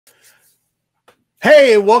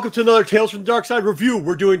Hey, and welcome to another Tales from the Dark Side review.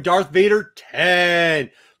 We're doing Darth Vader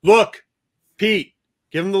 10. Look, Pete,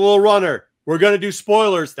 give him the little runner. We're going to do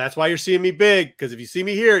spoilers. That's why you're seeing me big, because if you see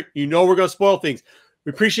me here, you know we're going to spoil things.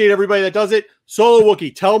 We appreciate everybody that does it. Solo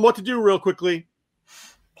Wookie, tell them what to do real quickly.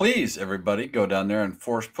 Please, everybody, go down there and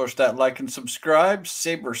force push that like and subscribe.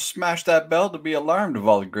 Saber, smash that bell to be alarmed of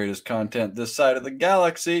all the greatest content this side of the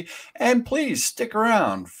galaxy. And please stick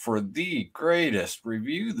around for the greatest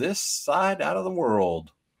review this side out of the world.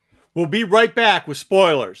 We'll be right back with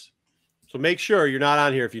spoilers. So make sure you're not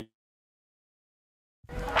on here if you...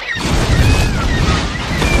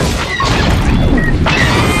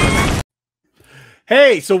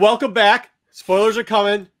 Hey, so welcome back. Spoilers are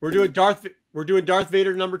coming. We're doing Darth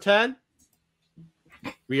Vader number 10.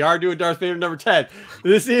 We are doing Darth Vader number 10.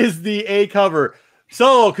 This is the A cover.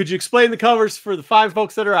 So, could you explain the covers for the fine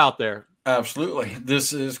folks that are out there? Absolutely.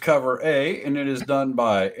 This is cover A, and it is done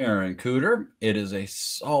by Aaron Cooter. It is a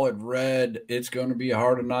solid red. It's going to be a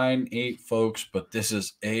hard 9/8, folks, but this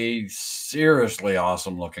is a seriously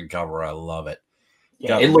awesome looking cover. I love it.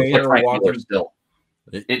 Yeah, it looks like Frank Miller still.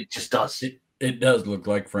 It just does. It does look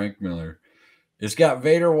like Frank Miller. It's got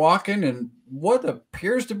Vader walking in what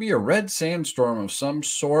appears to be a red sandstorm of some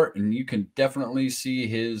sort, and you can definitely see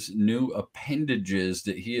his new appendages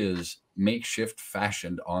that he is makeshift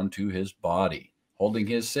fashioned onto his body, holding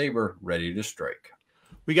his saber ready to strike.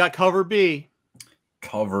 We got cover B.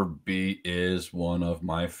 Cover B is one of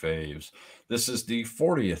my faves. This is the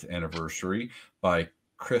 40th anniversary by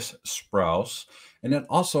Chris Sprouse, and it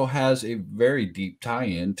also has a very deep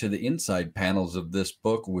tie-in to the inside panels of this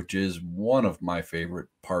book, which is one of my favorite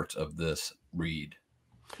parts of this read.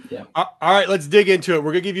 Yeah. All right, let's dig into it.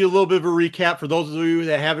 We're going to give you a little bit of a recap for those of you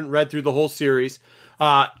that haven't read through the whole series.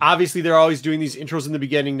 Obviously, they're always doing these intros in the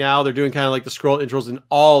beginning now. They're doing kind of like the scroll intros in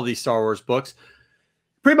all of these Star Wars books.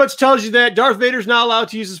 Pretty much tells you that Darth Vader's not allowed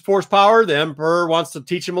to use his force power. The Emperor wants to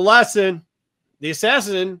teach him a lesson. The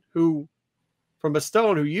assassin, from a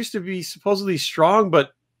stone, who used to be supposedly strong,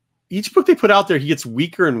 but each book they put out there, he gets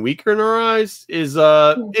weaker and weaker in our eyes, is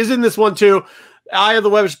in this one too. Eye of the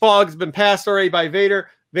Webbish Bog has been passed already by Vader.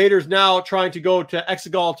 Vader's now trying to go to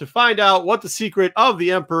Exegol to find out what the secret of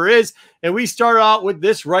the Emperor is, and we start out with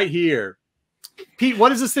this right here. Pete,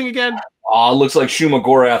 what is this thing again? Oh, it looks like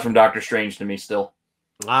Summa-verminoth from Doctor Strange to me still.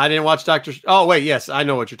 I didn't watch Oh, wait, yes, I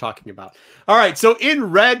know what you're talking about. All right, so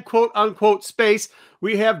in red, quote-unquote, space,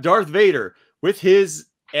 we have Darth Vader with his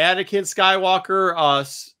Anakin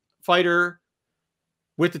Skywalker fighter.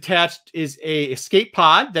 With attached is a escape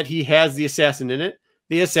pod that he has the assassin in it.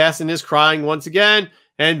 The assassin is crying once again,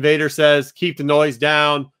 and Vader says, keep the noise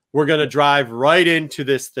down. We're going to drive right into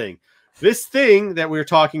this thing. This thing that we're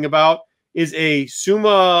talking about is a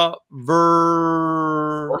Summa-verminoth?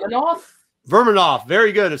 Verminoth.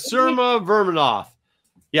 Very good. A Summa-verminoth.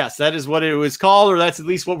 Yes, that is what it was called, or that's at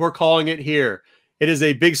least what we're calling it here. It is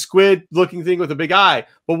a big squid-looking thing with a big eye.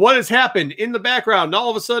 But what has happened in the background?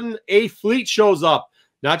 All of a sudden, a fleet shows up.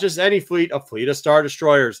 Not just any fleet, a fleet of Star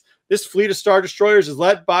Destroyers. This fleet of Star Destroyers is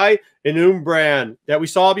led by an Umbran that we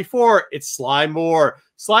saw before. It's Sly Moore.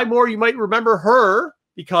 Sly Moore, you might remember her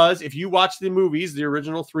because if you watch the movies, the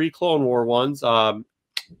original 3 Clone War ones, The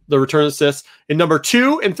Return of the Sith, in number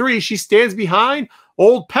 2 and 3, she stands behind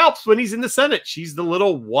old Palps when he's in the Senate. She's the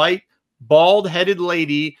little white, bald-headed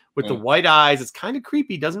lady with the white eyes. It's kind of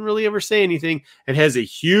creepy, doesn't really ever say anything, and has a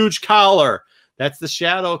huge collar. That's the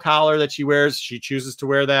shadow collar that she wears. She chooses to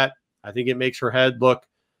wear that. I think it makes her head look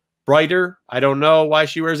brighter. I don't know why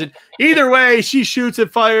she wears it. Either way, she shoots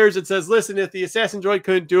and fires. It says, listen, if the assassin droid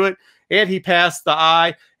couldn't do it, and he passed the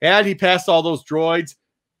eye, and he passed all those droids,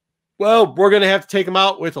 well, we're going to have to take him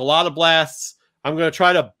out with a lot of blasts. I'm going to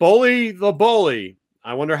try to bully the bully.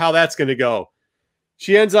 I wonder how that's going to go.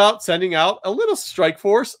 She ends up sending out a little strike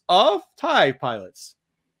force of TIE pilots.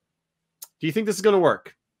 Do you think this is going to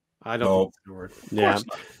work? I don't think it's going to work. Yeah.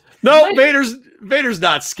 No, Vader's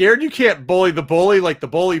not scared. You can't bully the bully like the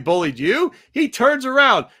bully bullied you. He turns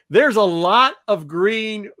around. There's a lot of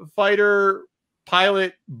green fighter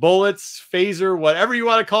pilot bullets, phaser, whatever you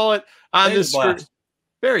want to call it, on this screen.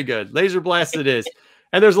 Very good. Laser blast it is.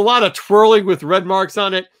 And there's a lot of twirling with red marks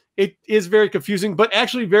on it. It is very confusing, but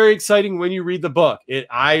actually very exciting when you read the book.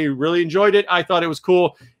 I really enjoyed it. I thought it was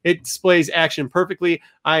cool. It displays action perfectly.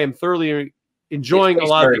 I am thoroughly enjoying a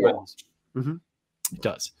lot of the weapons. It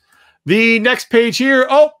does. The next page here.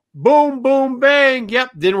 Oh, boom, boom, bang.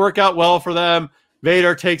 Yep, didn't work out well for them.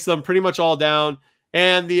 Vader takes them pretty much all down.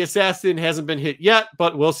 And the assassin hasn't been hit yet,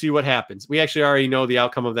 but we'll see what happens. We actually already know the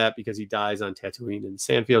outcome of that because he dies on Tatooine and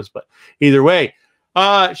Sandfields. But either way,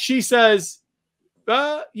 she says,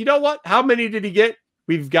 you know what? How many did he get?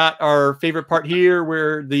 we've got our favorite part here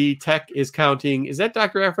where the tech is counting. Is that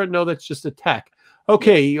Dr. Aphra? No, that's just a tech.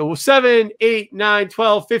 Okay, 7, 8, 9,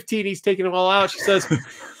 12, 15. He's taking them all out. She says,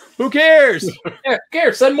 who cares? Yeah, who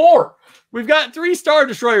cares? Send more. We've got 3 Star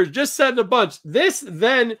Destroyers. Just send a bunch. This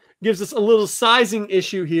then gives us a little sizing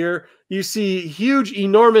issue here. You see huge,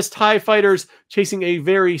 enormous TIE fighters chasing a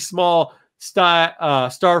very small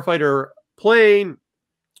starfighter plane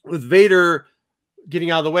with Vader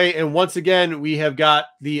getting out of the way. And once again, we have got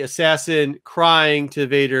the assassin crying to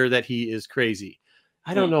Vader that he is crazy.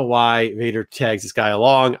 I don't know why Vader tags this guy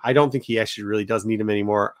along. I don't think he actually really does need him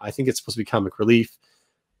anymore. I think it's supposed to be comic relief,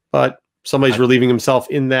 but somebody's relieving himself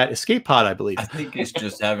in that escape pod, I believe. I think he's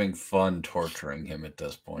just having fun torturing him at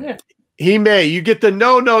this point. Yeah. He may. You get the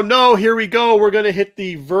no. Here we go. We're going to hit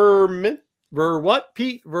the what,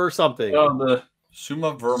 Pete? Something. The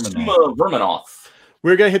Summa-verminoth. Summa-verminoth.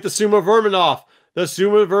 We're going to hit the Summa-verminoth. The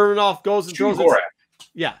Summa-verminoth goes and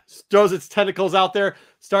throws its tentacles out there,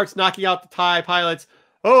 starts knocking out the TIE pilots.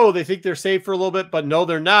 Oh, they think they're safe for a little bit, but no,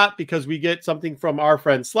 they're not, because we get something from our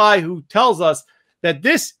friend Sly, who tells us that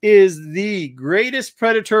this is the greatest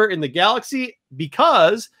predator in the galaxy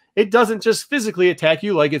because it doesn't just physically attack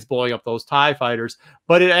you like it's blowing up those TIE fighters,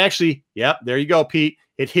 but it actually, yep, there you go, Pete.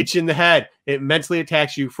 It hits you in the head. It mentally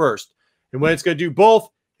attacks you first. And when it's going to do both,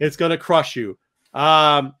 it's going to crush you.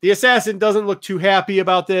 The assassin doesn't look too happy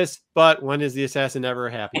about this, but when is the assassin ever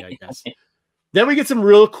happy, I guess? Then we get some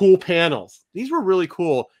real cool panels. These were really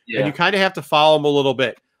cool, and you kind of have to follow them a little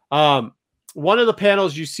bit. One of the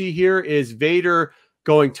panels you see here is Vader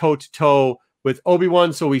going toe-to-toe with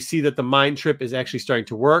Obi-Wan, so we see that the mind trip is actually starting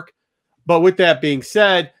to work. But with that being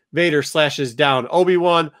said, Vader slashes down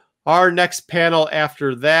Obi-Wan. Our next panel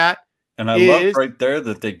after that, and I love right there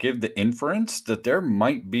that they give the inference that there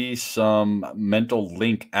might be some mental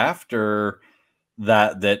link after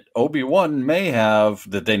that Obi-Wan may have,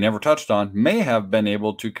 that they never touched on, may have been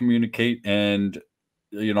able to communicate and,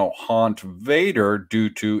 haunt Vader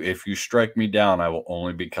due to, if you strike me down, I will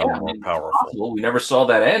only become more powerful. We never saw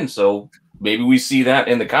that end, so maybe we see that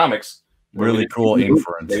in the comics. Really cool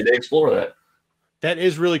inference. Maybe they explore that. That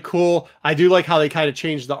is really cool. I do like how they kind of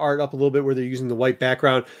changed the art up a little bit where they're using the white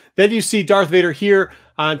background. Then you see Darth Vader here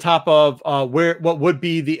on top of what would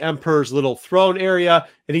be the Emperor's little throne area,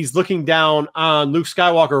 and he's looking down on Luke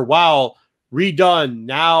Skywalker while redone,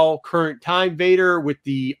 now current time Vader with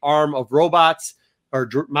the arm of robots or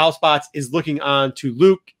mouse bots is looking on to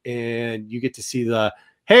Luke, and you get to see the,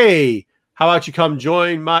 hey, how about you come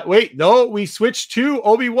join my... Wait, no, we switched to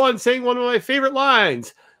Obi-Wan saying one of my favorite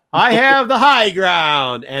lines. I have the high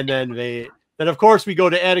ground. And then of course, we go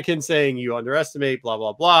to Anakin saying, you underestimate, blah,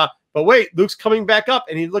 blah, blah. But wait, Luke's coming back up,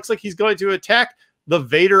 and he looks like he's going to attack the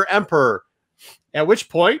Vader Emperor. At which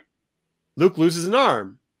point, Luke loses an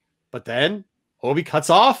arm. But then Obi cuts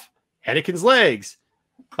off Anakin's legs.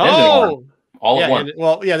 All at once.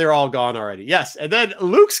 They're all gone already. Yes. And then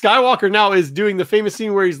Luke Skywalker now is doing the famous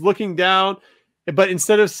scene where he's looking down, but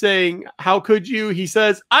instead of saying, how could you, he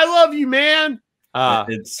says, I love you, man.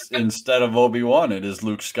 It's instead of Obi-Wan, it is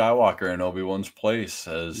Luke Skywalker in Obi-Wan's place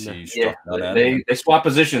as he struck down. They swap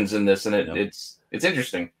positions in this, and it's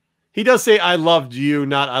interesting. He does say "I loved you,"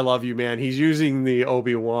 not "I love you, man." He's using the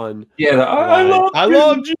Obi-Wan. Yeah, I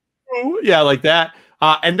loved you. Yeah, like that.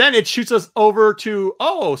 And then it shoots us over to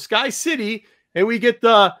Sky City, and we get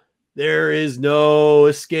there is no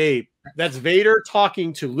escape. That's Vader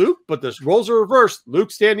talking to Luke, but the roles are reversed.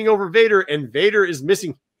 Luke standing over Vader, and Vader is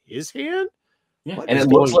missing his hand. Yeah, and it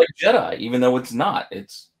looks like Jedi, even though it's not.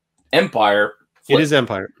 It's Empire. It is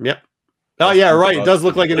Empire. Yep. Oh yeah, right. It does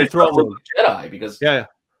look like in the throne room. Jedi, because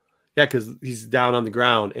because he's down on the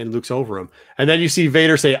ground and Luke's over him. And then you see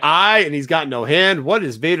Vader say "I," and he's got no hand. What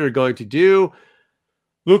is Vader going to do?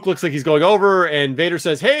 Luke looks like he's going over, and Vader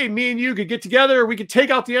says, "Hey, me and you could get together. We could take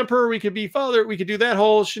out the Emperor. We could be father. We could do that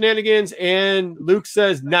whole shenanigans." And Luke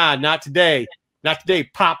says, "Nah, not today. Not today."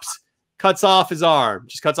 Pops. Cuts off his arm,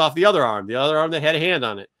 just cuts off the other arm that had a hand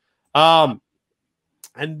on it.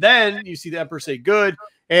 And then you see the Emperor say good,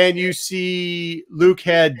 and you see Luke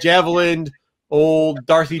had javelined old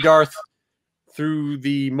Darth through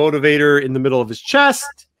the motivator in the middle of his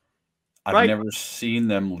chest. I've never seen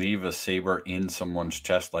them leave a saber in someone's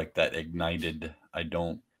chest like that ignited. I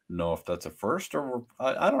don't know if that's a first, or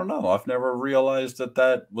I don't know. I've never realized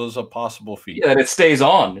that was a possible feat. Yeah, that it stays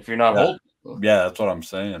on if you're not holding. Yeah, that's what I'm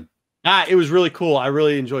saying. It was really cool. I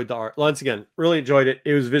really enjoyed the art. Once again, really enjoyed it.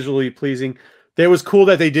 It was visually pleasing. It was cool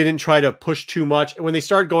that they didn't try to push too much. When they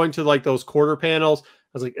started going to like those quarter panels, I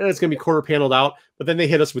was like, it's going to be quarter paneled out. But then they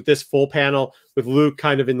hit us with this full panel with Luke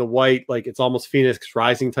kind of in the white, like it's almost Phoenix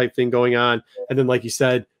Rising type thing going on. And then, like you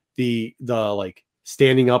said, the like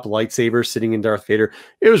standing up lightsaber sitting in Darth Vader.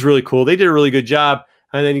 It was really cool. They did a really good job.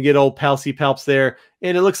 And then you get old Palsy Palps there.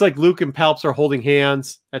 And it looks like Luke and Palps are holding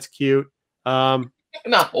hands. That's cute. They're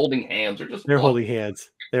not holding hands. They're holding hands.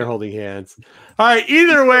 They're holding hands. All right.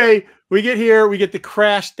 Either way, we get here. We get the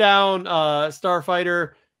crash down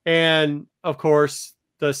starfighter. And, of course,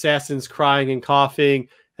 the assassins crying and coughing.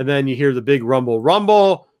 And then you hear the big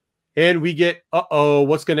rumble. And we get,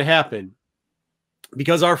 what's going to happen?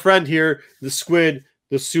 Because our friend here, the squid,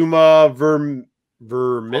 the Summa-verminoth.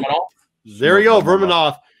 There you go,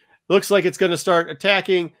 Verminoth. Looks like it's going to start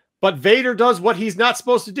attacking. But Vader does what he's not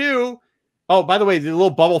supposed to do. Oh, by the way, the little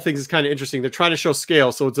bubble things is kind of interesting. They're trying to show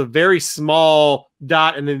scale. So it's a very small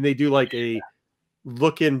dot, and then they do like a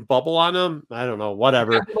look-in bubble on them. I don't know,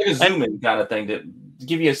 whatever. Like a zoom-in kind of thing to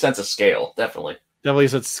give you a sense of scale, definitely. Definitely a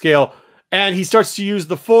sense of scale. And he starts to use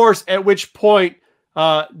the Force, at which point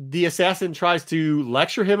the assassin tries to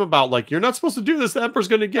lecture him about, like, you're not supposed to do this. The Emperor's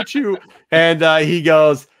going to get you. And he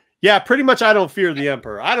goes, yeah, pretty much I don't fear the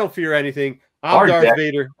Emperor. I don't fear anything. I'm Darth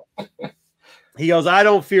Vader. He goes, I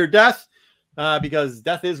don't fear death because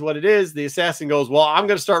death is what it is. The assassin goes, well, I'm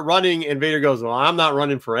going to start running. And Vader goes, well, I'm not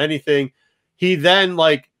running for anything. He then,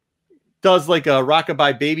 like, does like a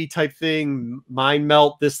rockabye baby type thing, mind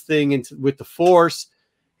melt this thing with the Force.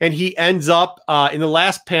 And he ends up in the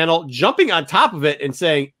last panel jumping on top of it and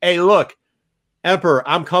saying, hey, look, Emperor,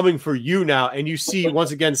 I'm coming for you now. And you see,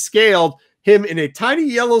 once again, scaled him in a tiny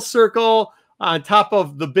yellow circle on top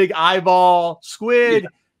of the big eyeball squid.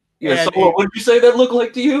 Yeah, so what would you say that looked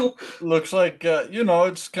like to you? Looks like,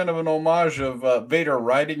 it's kind of an homage of Vader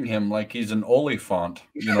riding him like he's an Oliphant,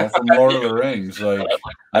 from Lord of the Rings. Like,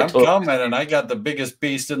 I'm coming and I got the biggest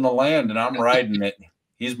beast in the land and I'm riding it.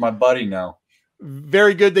 He's my buddy now.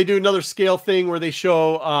 Very good. They do another scale thing where they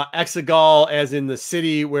show Exegol as in the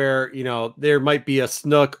city where, there might be a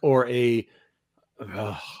Snook or a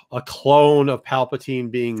clone of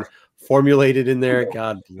Palpatine being formulated in there.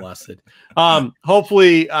 God bless it.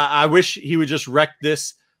 Hopefully, I wish he would just wreck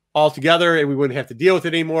this altogether and we wouldn't have to deal with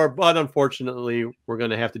it anymore. But unfortunately, we're going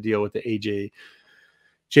to have to deal with the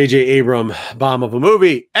J.J. Abrams bomb of a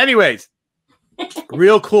movie. Anyways,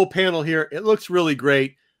 real cool panel here. It looks really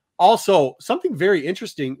great. Also, something very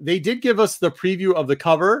interesting. They did give us the preview of the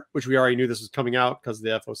cover, which we already knew this was coming out because of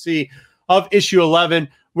the FOC, of issue 11,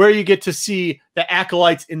 where you get to see the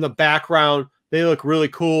acolytes in the background. They look really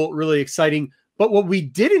cool, really exciting. But what we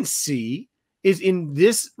didn't see is in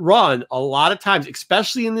this run, a lot of times,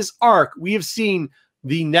 especially in this arc, we have seen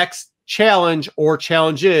the next challenge or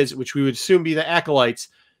challenges, which we would assume be the acolytes,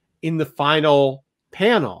 in the final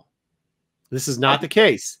panel. This is not the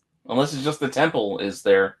case. Unless it's just the temple is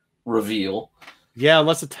their reveal. Yeah,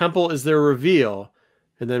 unless the temple is their reveal.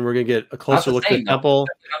 And then we're going to get a closer look at the temple.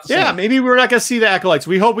 Yeah, maybe we're not going to see the acolytes.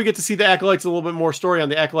 We hope we get to see the acolytes, a little bit more story on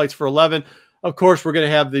the acolytes for 11. Of course, we're going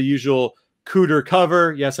to have the usual Cooter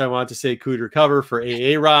cover. Yes, I want to say Cooter cover for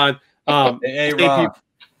Aaron.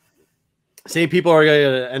 Same people are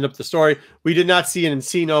going to end up the story. We did not see an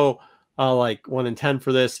Encino like 1 in 10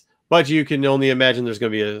 for this, but you can only imagine there's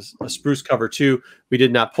going to be a spruce cover too. We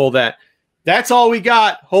did not pull that. That's all we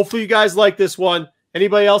got. Hopefully you guys like this one.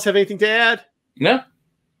 Anybody else have anything to add? No.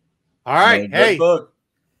 All right. Hey,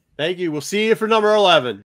 thank you. We'll see you for number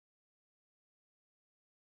 11.